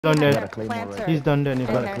Done behind there. their planter. He's done there. In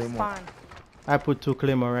Nico. their spawn. I put 2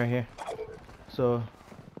 claymore right here. So.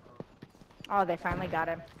 Oh, they finally got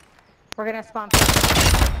him. We're gonna spawn.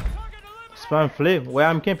 Spawn flip. Where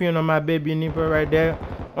I'm camping on my baby nipple right there.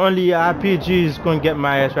 Only RPG is gonna get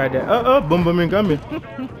my ass right there. Boom boom incoming.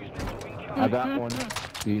 I got one.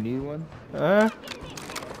 Do you need one?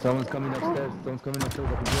 Someone's coming upstairs. Someone's coming upstairs.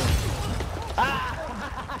 I can hear him. Ah!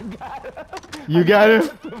 I got him. You got him?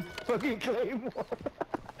 Fucking claymore.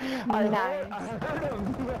 Nice. I heard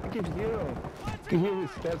him. I can hear him. I can hear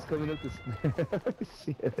his steps coming up the stairs.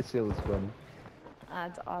 Shit, that shit was funny.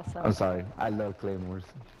 That's awesome. I'm sorry. I love claymores.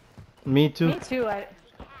 Me too. Me too. I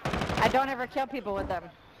don't ever kill people with them.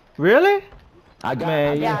 Really? I got,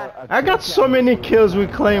 Man, yeah. I got so many kills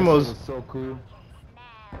with claymores. That was so cool.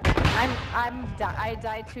 I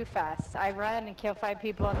die too fast. I run and kill 5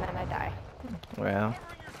 people and then I die. Well,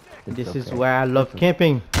 It's this is okay. why I love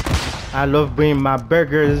camping. I love bringing my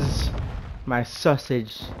burgers, my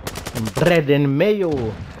sausage, and bread and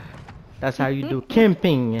mayo. That's how you do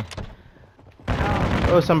camping.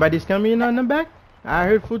 Oh, somebody's coming in on the back. I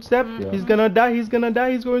heard footsteps. Yeah. He's gonna die. He's gonna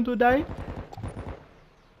die. He's going to die. The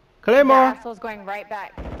Claymore. asshole's going right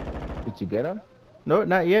back. Did you get him? No,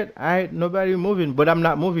 not yet. I heard nobody moving, but I'm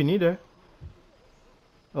not moving either.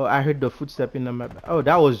 Oh, I heard the footstep in the map. Oh,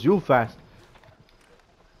 that was you fast.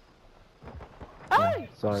 Oh,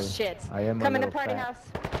 Sorry. shit. I am a Come in the little party fat.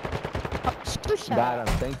 house. Oh, shut Got up.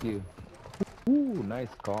 him. Thank you. Ooh,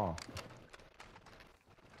 nice call.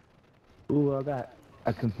 Ooh,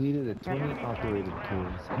 I completed a 20 operated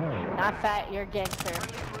kills. Hell yeah. Not fat, you're a gangster.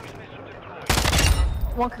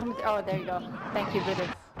 One come. Oh, there you go. Thank you, Voodoo.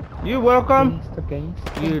 You welcome.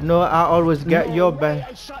 Gangsta. You know I always get No your way, back.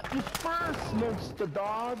 I shot you first, monster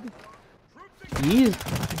dog.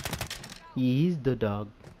 He's the dog.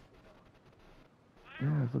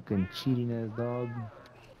 Yeah, fucking cheating ass dog.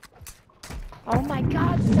 Oh my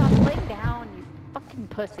god, stop laying down, you fucking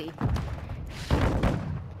pussy.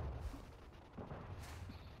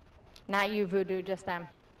 Not you, Voodoo, just them.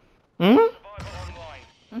 Hmm?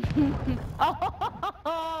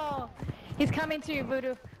 Oh, he's coming to you,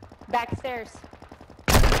 Voodoo. Backstairs.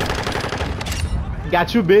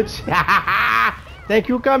 Got you, bitch. Thank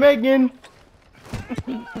you, come again.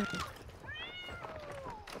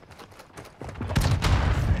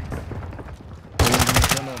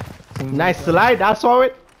 Nice slide, I saw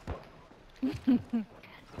it.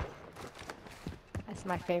 That's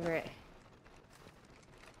my favorite.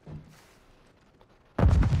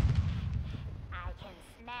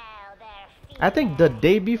 I think the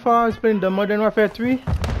day before I was playing the Modern Warfare 3,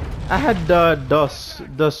 I had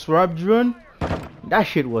the swap drone. That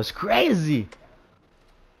shit was crazy.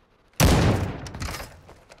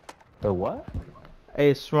 The what?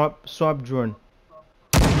 A swap drone.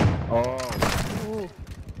 Oh, Ooh.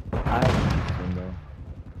 I have one though.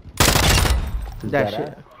 Is That that shit.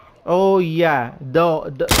 it? Oh yeah,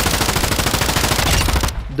 the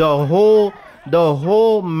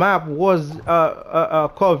whole map was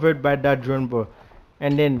covered by that drone, bro.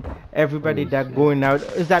 And then everybody Holy that shit. going out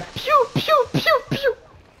is that pew pew pew pew.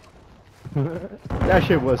 That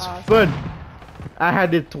shit was Awesome. fun. I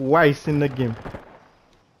had it twice in the game.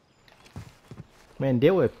 Man,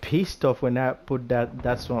 they were pissed off when I put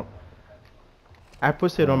that song. I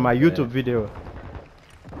posted on my YouTube video.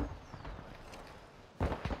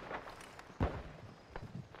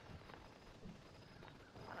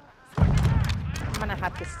 I'm gonna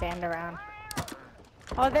have to stand around.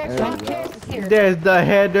 Oh, there's There one you go. kid here. There's the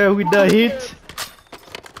header with the hit.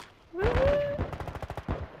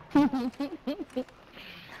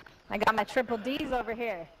 I got my triple D's over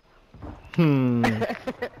here. Damn.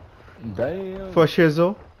 Damn. For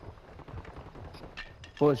Shizzle.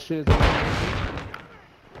 For shit.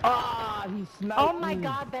 Ah, he sniped Oh my me.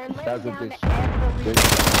 god, they're laying That's a down bitch. every...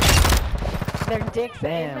 Bitch. Their dicks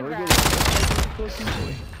Damn, in the we're ground.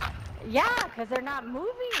 getting Yeah, because they're not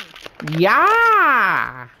moving.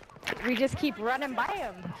 Yeah. We just keep running by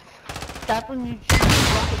them. Stop when you shoot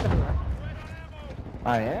rockets everywhere.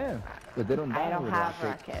 I am, but they don't die I don't with have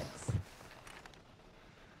rockets. rockets.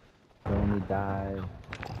 They only die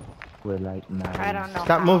with like knives. I don't know.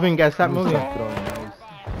 Stop moving, guys. Stop moving. Throwing knives.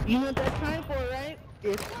 You know what that's time for, right?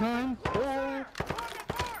 It's time for...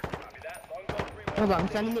 Hold on, I'm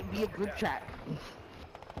sending it via group chat.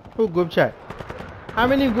 Who group chat? How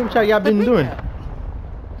many group chat y'all been doing?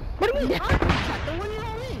 What do you mean, our group chat? The one you're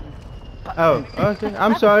all in. Oh, okay.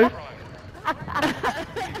 I'm sorry.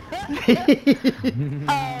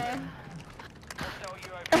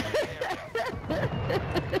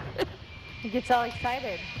 He gets all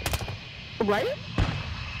excited. Right?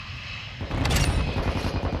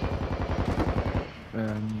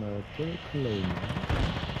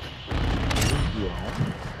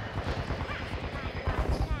 Yeah.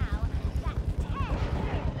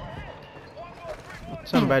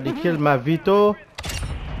 Somebody killed my Vito.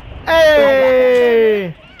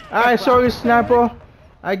 Hey! I sorry, Snapper.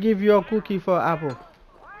 I give you a cookie for apple.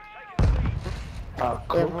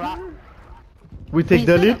 We take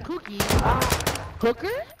the lead. Cookie.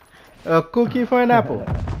 Hooker? A cookie for an apple.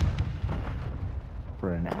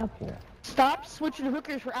 For an apple. Stop switching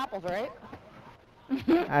hookers for apples, alright?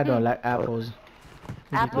 I don't like apples.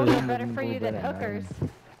 Apples Because are better for you than hookers.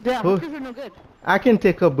 Yeah, Who- hookers are no good. I can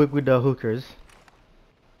take a break with the hookers.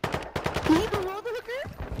 Can you go roll the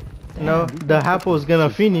hooker? No, the apple's gonna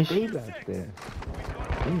finish. Stay back there.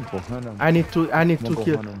 Go hunt 'em. I need to I'ma go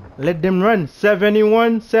kill. hunt 'em. Let them run.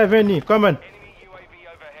 71, 70. Come on.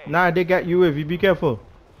 Nah, they got UAV. Be careful.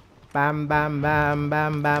 Bam, bam, bam,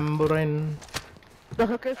 bam, bam, brin. The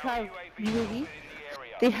hookers have UAVs.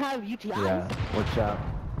 They have UTIs. Yeah, watch out.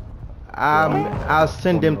 I'll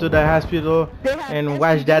send them to the hospital They have and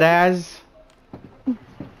wash that ass.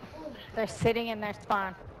 They're sitting in their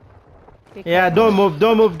spawn. Be Yeah, careful.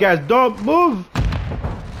 don't move, guys. Don't move.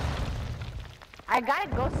 I gotta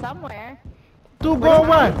go somewhere. To go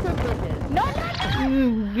what? No.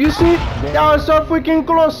 You see, that was so freaking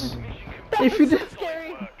close. If you did.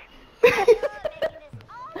 Scary.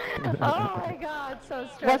 Oh my god, so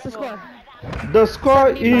stressful. What's the score? The score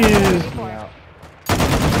is 74.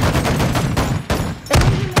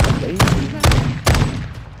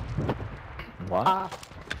 What?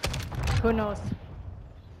 Who knows?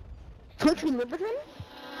 Don't you live with him?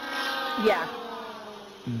 Yeah.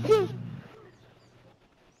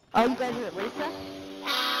 Oh, you guys are at racetrack?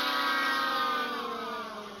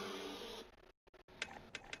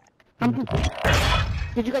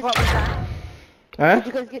 Did you guys What was that? huh? Did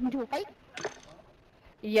you guys get into a fight?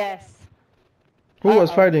 Yes. Who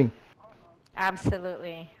was fighting?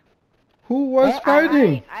 Absolutely. Who was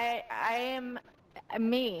fighting? I am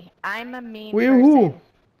me. I'm a mean With person. who?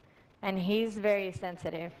 And he's very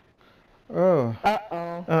sensitive. Oh,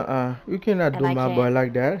 Uh-oh. you cannot And do I my can't- boy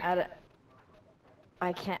like that.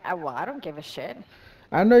 I can't. Well, I don't give a shit.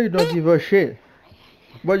 I know you don't give a shit,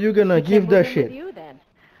 but you're gonna give the Move in with shit, you then.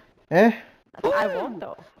 eh? I won't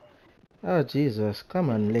though. Oh Jesus, come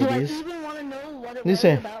on, Do I ladies. even want to know what it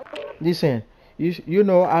Listen. was about? Listen, you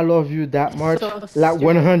know I love you that much, So like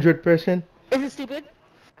stupid. 100%. Is it stupid?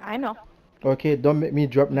 I know. Okay, don't make me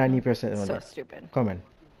drop 90% on So that. stupid. Come on.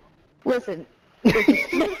 Listen, if a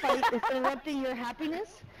stupid fight is interrupting your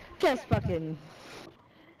happiness, just fucking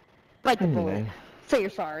bite the bullet. Anyway. Say you're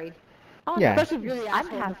sorry. Oh, Yeah. Especially if you're the I'm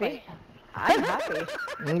asshole in the happy. fight. I'm happy.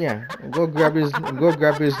 Yeah, go grab his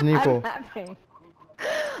nipple. I'm happy.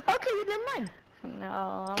 Okay, well, never mind.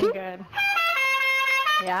 No, I'm good.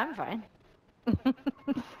 Yeah, I'm fine.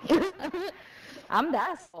 I'm the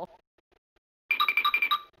asshole.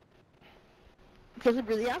 Because if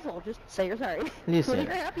you're the asshole, just say you're sorry. Listen. When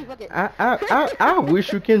you're happy, fuck it. I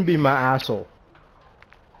wish you can be my asshole.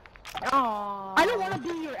 Oh. I don't want to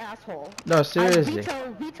be your asshole. No, seriously. I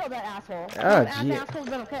veto that asshole. Oh, If gee. asshole's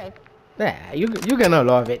then okay. Yeah, you're gonna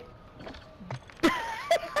love it.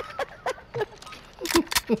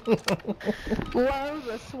 Love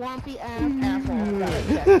a swampy ass asshole.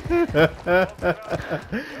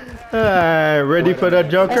 Ready for the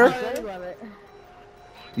Joker? I love it.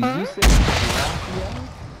 Did you say?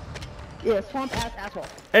 Yeah, swamp ass asshole.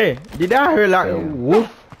 Hey, did I hear like Yeah. woof?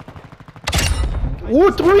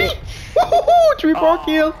 Ooh, three! Woohoo! Triple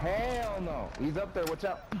kill! Hell no. He's up there. Watch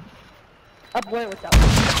out. Up where? What's up?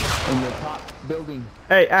 In the top building.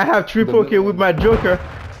 Hey, I have triple kill with my Joker.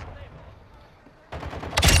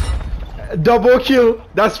 Double kill.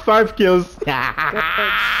 That's 5 kills. Good shit.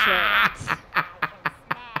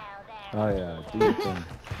 Oh yeah. Do your thing.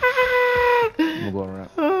 We'll go around.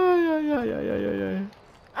 Oh, yeah.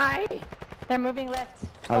 They're moving left.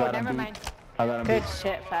 I Oh, got him never beat. mind. I got him Good beat.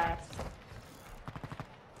 shit, fast.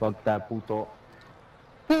 Fuck that puto.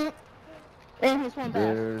 And his swamp ass.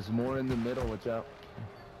 There's more in the middle. Watch out.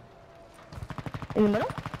 In the middle?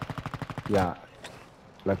 Yeah.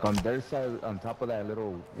 Like on their side, on top of that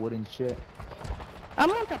little wooden shit.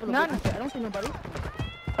 I'm on top of the None. building. I don't see nobody.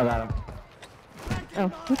 I got him.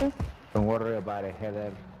 Oh, okay. Don't worry about it,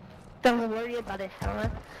 Heather. Don't worry about it,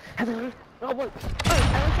 Heather. Heather. Oh, wait. Oh, I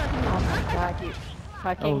was talking Oh about my god, you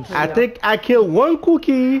fucking I think I killed one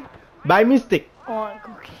cookie by mistake. Oh,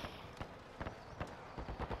 cookie.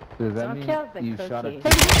 Does that Don't mean kill the you shot a cookie. Hey,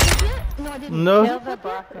 did you flip yet? No, I didn't. No. Kill the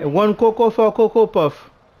broccoli. One cocoa for Cocoa Puff.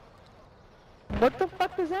 What the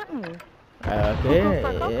fuck does that mean? Okay.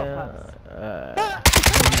 for Cocoa Yeah. Puffs.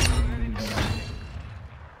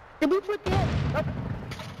 Did we flip yet? Oh,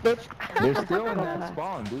 They're still in that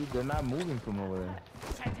spawn, dude. They're not moving from over there.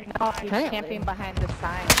 No, he's camping behind the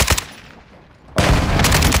sign.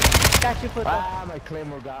 Got you, Puto. Ah, my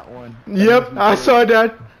Claymore got one. Yep, I saw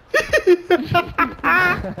that.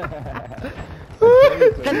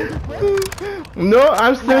 No,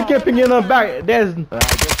 I'm still keeping it on back. There's.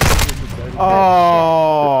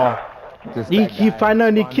 Oh. He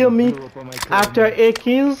finally killed me after 8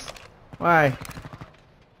 kills. Why?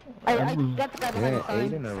 I got the guy behind the 8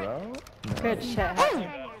 sign. in a row? Good shit.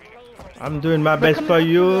 I'm doing my best for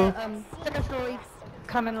you. Second story.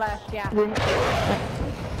 Coming left, yeah.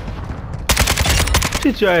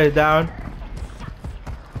 Sit your head down.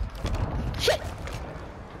 Shit!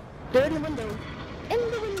 They're in the window. In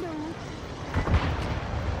the window.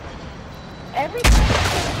 Every time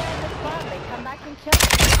they get in the spot, they come back and kill me.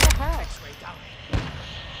 What the heck?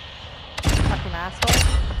 Fucking asshole.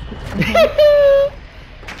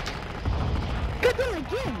 Got them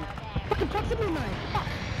again. Fucking proximity mine. Fuck.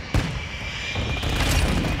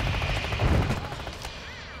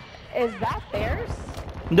 Is that theirs?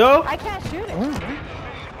 No, I can't shoot it.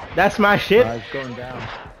 that's my shit. It's going down.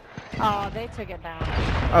 Oh, they took it down.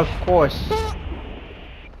 Of course.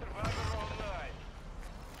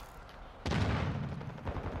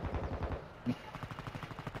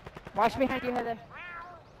 Watch behind you, Heather.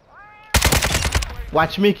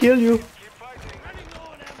 Watch me kill you.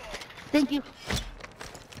 Thank you.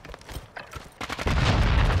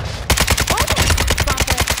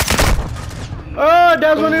 Oh,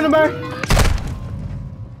 there's one in the back.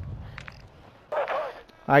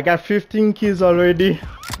 I got 15 kills already.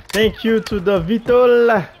 Thank you to the Vito,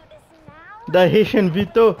 the Haitian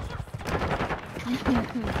Vito.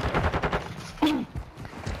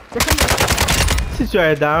 Sit your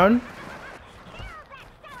head down.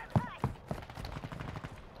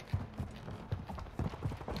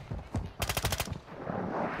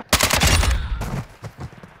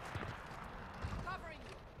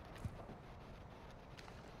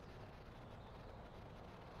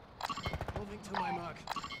 Moving to my mark.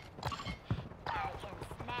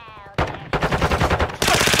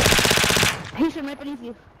 Haitian right beneath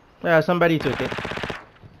you. Yeah, somebody took it.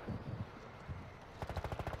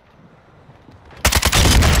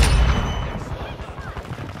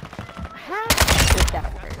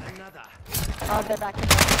 Another. Oh, they're back in the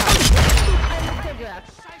I killed your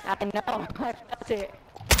ass. I know. I felt it.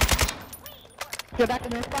 You're back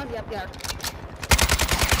in the spawn? Yep, yeah.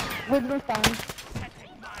 With the spawn.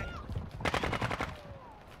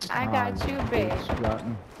 I got you, babe.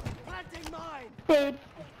 Rotten. Planting mine. Babe.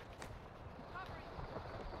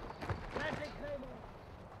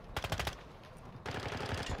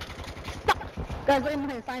 Guys, let him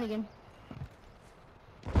behind the sign again.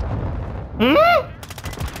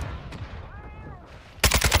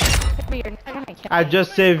 You're not gonna kill I me.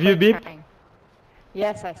 just saved you, Quit beep. trying.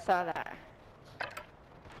 Yes, I saw that.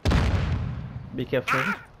 Be careful.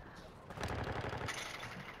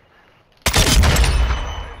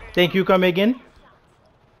 Thank you, come again.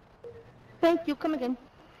 Thank you, come again.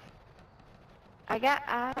 I got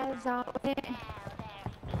eyes on it.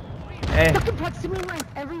 Hey, Fucking proximity lines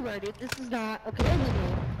everywhere, dude. This is not okay. Leave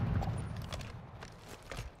me.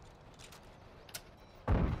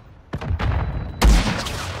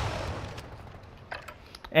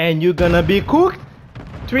 and you're gonna be cooked.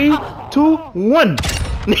 3, 2, 1.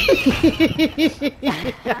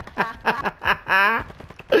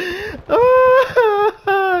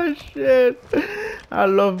 Oh shit! I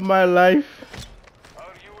love my life.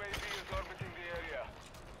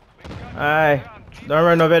 Alright, don't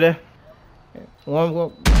run over there. One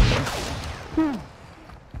go.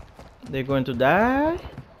 They're going to die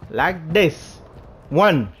like this.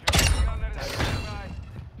 1.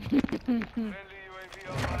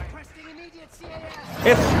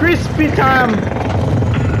 It's crispy time.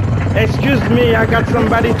 Excuse me, I got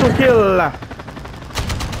somebody to kill.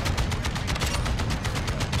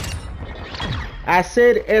 I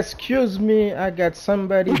said, excuse me, I got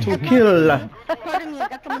somebody to kill. Pardon me, I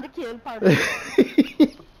got someone to kill. Pardon.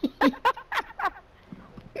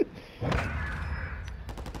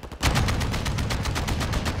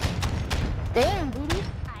 Damn, booty.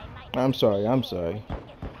 I'm sorry, I'm sorry.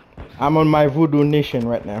 I'm on my Voodoo Nation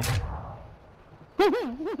right now.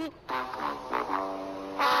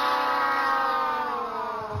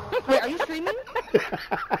 Wait, are you streaming?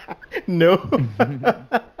 No.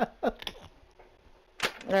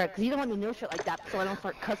 Alright, because you don't want me to know shit like that, so I don't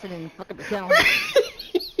start cussing and fucking the channel.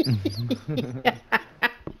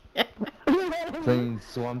 Playing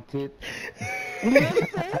Swamp Tit. You know what I'm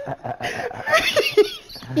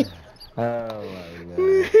saying? Oh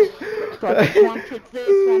my god. Swamp tits this,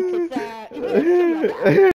 swamp tits that.